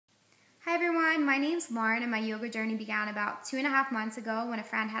my name's Lauren, and my yoga journey began about 2.5 months ago when a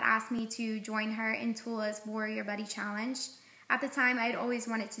friend had asked me to join her in Tula's Warrior Buddy Challenge. At the time, I had always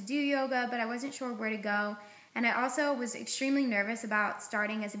wanted to do yoga, but I wasn't sure where to go, and I also was extremely nervous about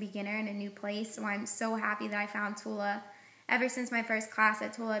starting as a beginner in a new place, so I'm so happy that I found Tula. Ever since my first class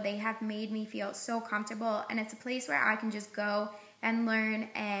at Tula, they have made me feel so comfortable, and it's a place where I can just go and learn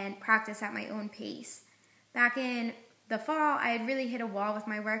and practice at my own pace. Back in the fall, I had really hit a wall with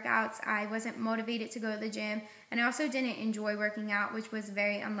my workouts. I wasn't motivated to go to the gym, and I also didn't enjoy working out, which was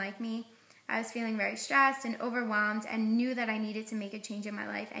very unlike me. I was feeling very stressed and overwhelmed and knew that I needed to make a change in my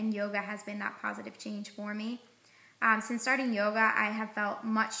life, and yoga has been that positive change for me. Since starting yoga, I have felt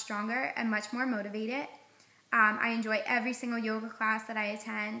much stronger and much more motivated. I enjoy every single yoga class that I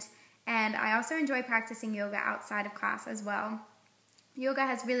attend, and I also enjoy practicing yoga outside of class as well. Yoga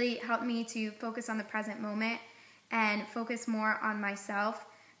has really helped me to focus on the present moment and focus more on myself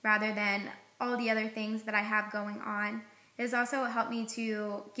rather than all the other things that I have going on. It has also helped me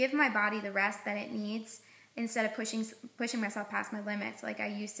to give my body the rest that it needs instead of pushing myself past my limits like I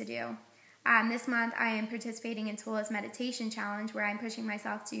used to do. This month I am participating in Tula's meditation challenge, where I'm pushing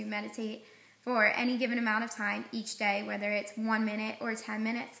myself to meditate for any given amount of time each day, whether it's 1 minute or 10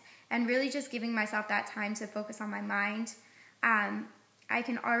 minutes, and really just giving myself that time to focus on my mind. I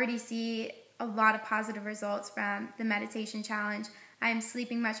can already see a lot of positive results from the meditation challenge. I am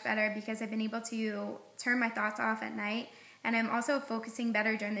sleeping much better because I've been able to turn my thoughts off at night, and I'm also focusing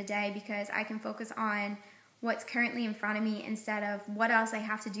better during the day because I can focus on what's currently in front of me instead of what else I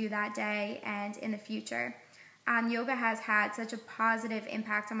have to do that day and in the future. Yoga has had such a positive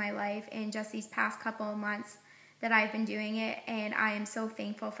impact on my life in just these past couple of months that I've been doing it, and I am so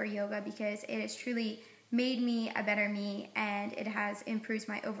thankful for yoga because it has truly made me a better me, and it has improved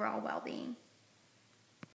my overall well-being.